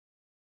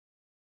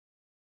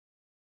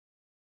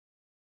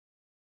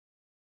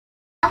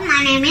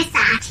my name is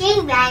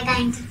Saachi. We are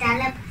going to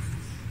develop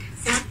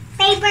some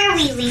paper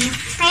weaving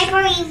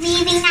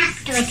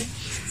activity.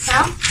 So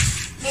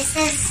this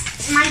is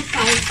my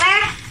paper,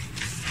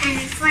 and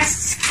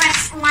first step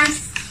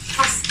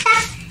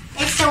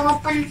is to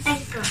open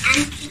paper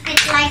and keep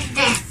it like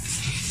this.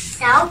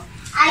 So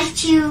I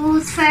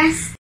choose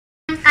first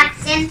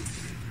cuts in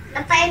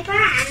the paper,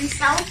 and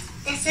so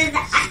this is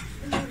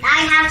I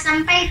have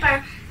some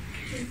paper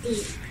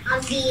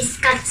of these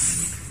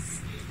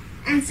cuts,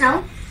 and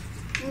so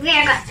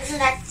let's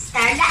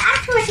start the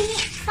activity.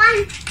 It's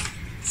fun.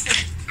 So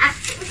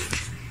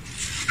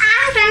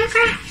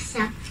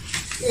so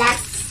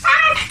let's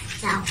start.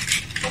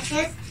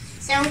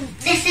 So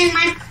this is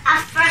my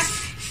first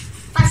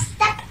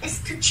step is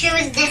to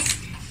choose this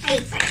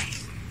paper.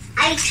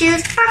 I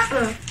choose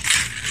purple.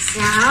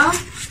 So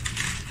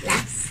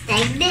let's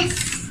take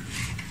this.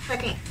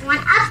 Put it one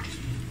up.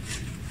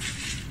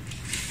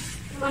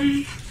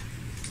 One up.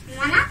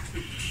 One up.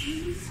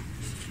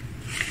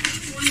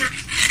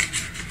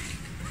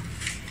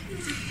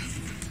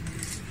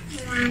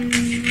 One.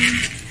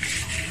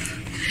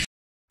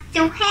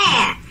 To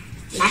hair.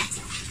 Let's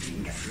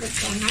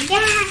begin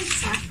again.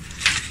 So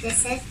this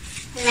is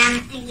one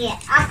again.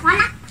 Up, one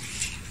up,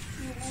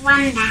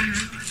 one down.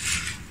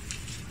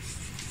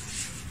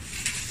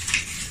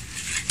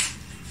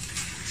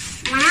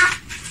 One up,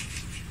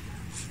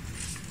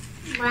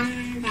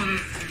 one down.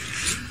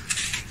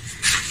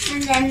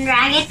 And then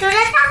drag it to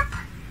the top.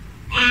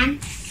 And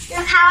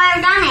look how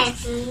I've done it.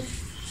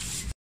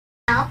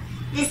 So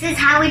this is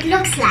how it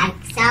looks like.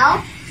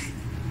 So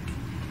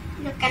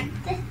look at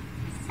this.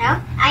 So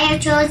I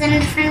have chosen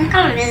different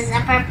colors: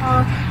 a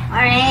purple,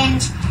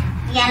 orange,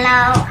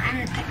 yellow,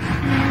 and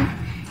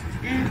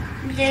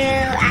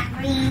blue and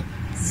green.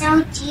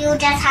 So you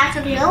just have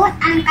to glue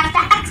and cut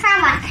the extra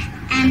one,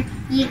 and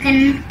you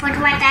can put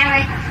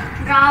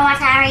draw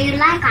whatever you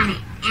like on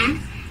it,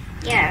 and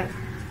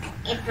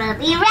it will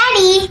be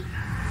ready.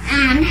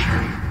 And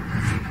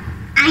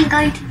I'm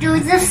going to do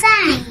the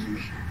same.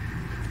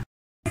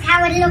 This is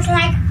how it looks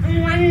like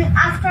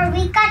after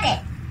we cut it.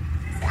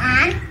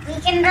 And we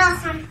can draw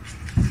some,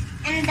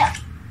 and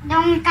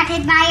don't cut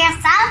it by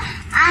yourself.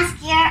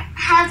 Ask your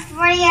help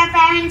for your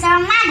parents or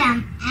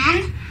madam,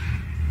 and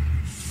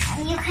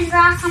you can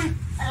draw some.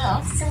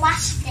 So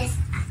watch this.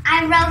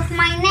 I wrote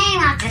my name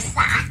after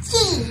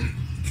Saachi.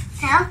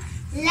 So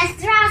let's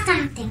draw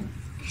something.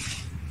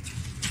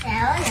 So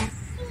let's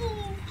see.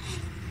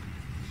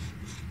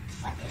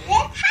 What is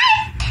it?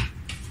 Heart.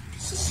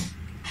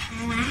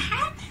 And a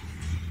heart.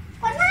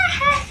 What a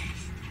heart.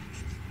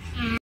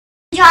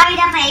 Enjoy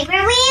the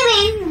paper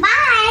weaving. Bye.